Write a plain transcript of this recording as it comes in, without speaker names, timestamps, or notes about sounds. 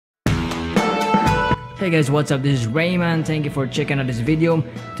Hey guys, what's up? This is Rayman. Thank you for checking out this video.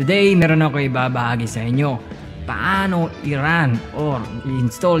 Today, meron ako ibabahagi sa inyo paano i-run or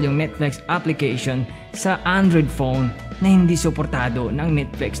i-install yung Netflix application sa Android phone na hindi suportado ng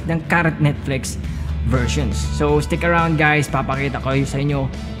Netflix, ng current Netflix versions. So stick around guys, papakita ko sa inyo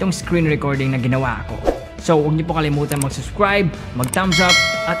itong screen recording na ginawa ko. So huwag niyo po kalimutan mag-subscribe, mag-thumbs up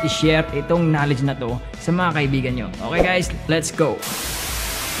at i-share itong knowledge na to sa mga kaibigan nyo. Okay guys, let's go!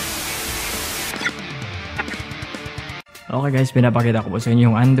 Okay guys, pinapakita ko po sa inyo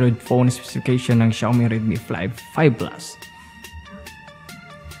yung Android phone specification ng Xiaomi Redmi 5 Plus.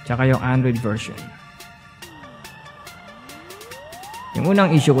 Tsaka yung Android version. Yung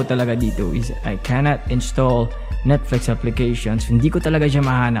unang issue ko talaga dito is I cannot install Netflix applications. Hindi ko talaga siya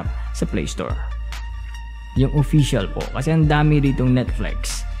mahanap sa Play Store. Yung official po. Kasi ang dami ditong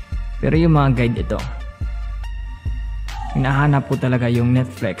Netflix. Pero yung mga guide ito. Hinahanap po talaga yung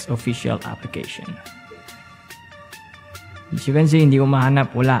Netflix official application. As you can see, hindi ko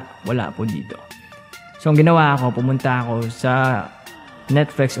mahanap. Wala po dito. So, ang ginawa ko, pumunta ako sa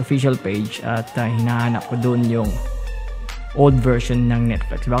Netflix official page at hinahanap ko doon yung old version ng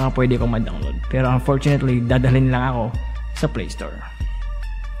Netflix. Baka pwede ko ma-download. Pero unfortunately, dadalhin lang ako sa Play Store.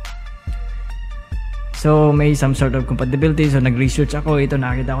 So, may some sort of compatibility. So, nag-research ako. Ito,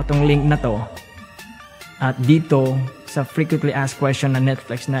 nakita ko tong link na to. At dito, sa frequently asked question na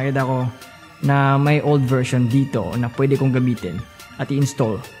Netflix, nakita ko na may old version dito na pwede kong gamitin at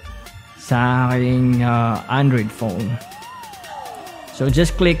i-install sa aking Android phone. So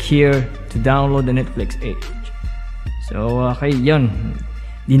just click here to download the Netflix page. So okay, yun.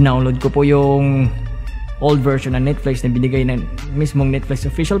 Dinownload ko po yung old version ng Netflix na binigay ng mismong Netflix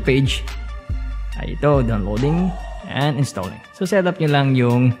official page. Ay ito, downloading and installing. So setup nyo lang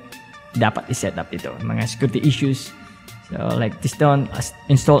yung dapat i-setup ito. Mga security issues. So like this down,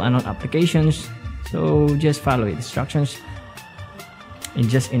 install unknown applications. So just follow the instructions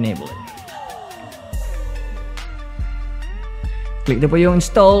and just enable it. Click na po yung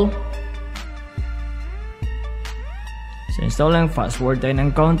install. So install lang, fast forward tayo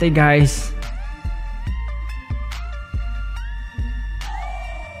ng konti guys.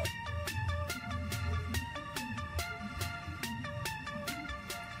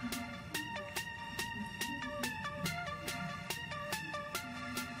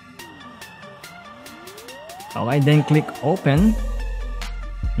 Okay, then click open.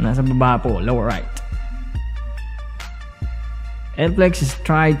 Nasa baba po, lower right. Netflix is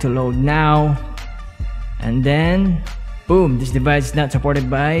tried to load now. And then, boom, this device is not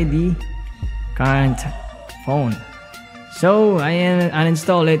supported by the current phone. So, I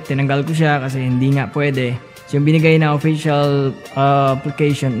uninstall it. Tinanggal ko siya kasi hindi nga pwede. So, yung binigay na official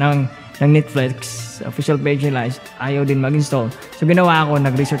application ng Netflix, official page nila, ayaw din mag-install. So, ginawa ako,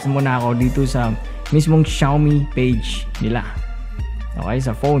 nag-research muna ako dito sa mismong Xiaomi page nila. Okay,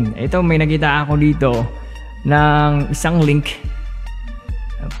 sa phone. Ito, may nakita ako dito ng isang link.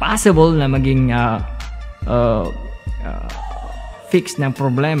 Possible na maging fix ng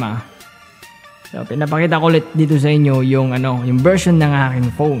problema. So, pinapakita ko ulit dito sa inyo yung version ng aking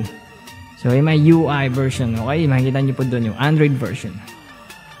phone. So, may UI version. Okay, makikita nyo po doon yung Android version.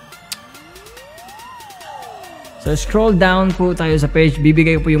 So scroll down po tayo sa page,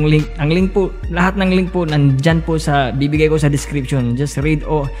 bibigay ko po yung link. Ang link po, lahat ng link po nandyan po sa bibigay ko sa description. Just read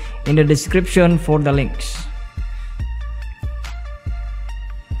in the description for the links.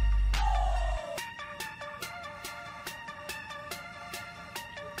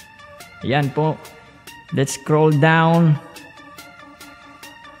 Ayan po. Let's scroll down.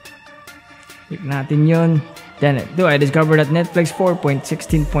 Click natin yun. Then I discovered that Netflix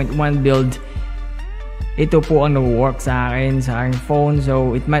 4.16.1 build. Ito po ang nag-work sa akin, sa aking phone.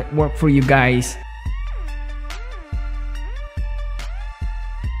 So, it might work for you guys.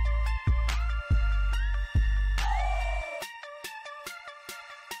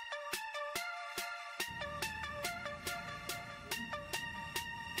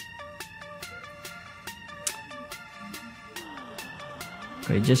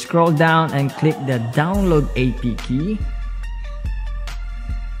 Okay, just scroll down and click the download AP key.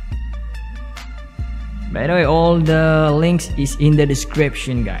 By the way, all the links is in the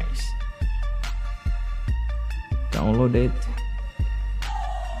description, guys. Download it.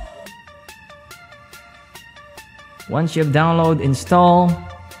 Once you've downloaded, install.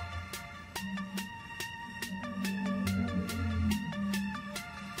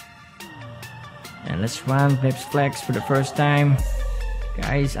 And let's run Flex for the first time.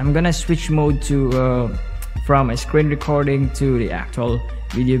 Guys, I'm gonna switch mode to from a screen recording to the actual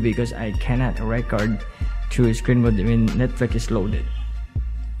video because I cannot record through screen mode when Netflix is loaded.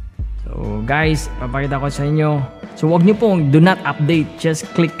 So guys, papakita ko sa inyo. So wag niyo pong do not update. Just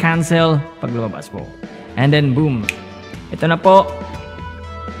click cancel pag lumabas po. And then boom. Ito na po.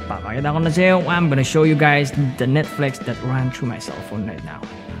 Papakita ko na sa inyo. I'm gonna show you guys the Netflix that run through my cell phone right now.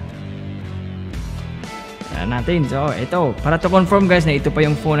 Natin. So, ito. Para to confirm guys na ito pa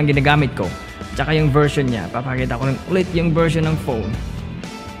yung phone ang ginagamit ko. Tsaka yung version niya. Papakita ko ulit yung version ng phone.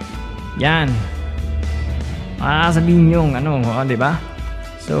 Yan. Sabihin yung di ba?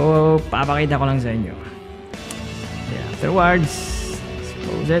 So, papakita ko lang sa inyo. Yeah, afterwards,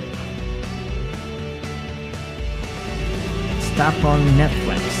 close it. Stop on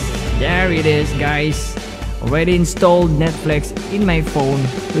Netflix. There it is guys. Already installed Netflix in my phone,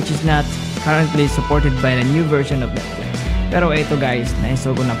 which is not currently supported by the new version of Netflix. Pero ito guys,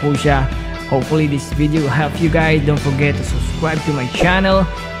 na-install ko na po siya. Hopefully this video will help you guys. Don't forget to subscribe to my channel,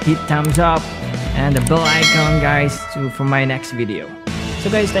 hit thumbs up, and the bell icon guys for my next video. So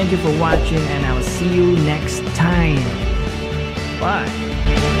guys, thank you for watching and I will see you next time.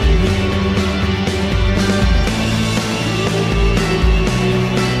 Bye.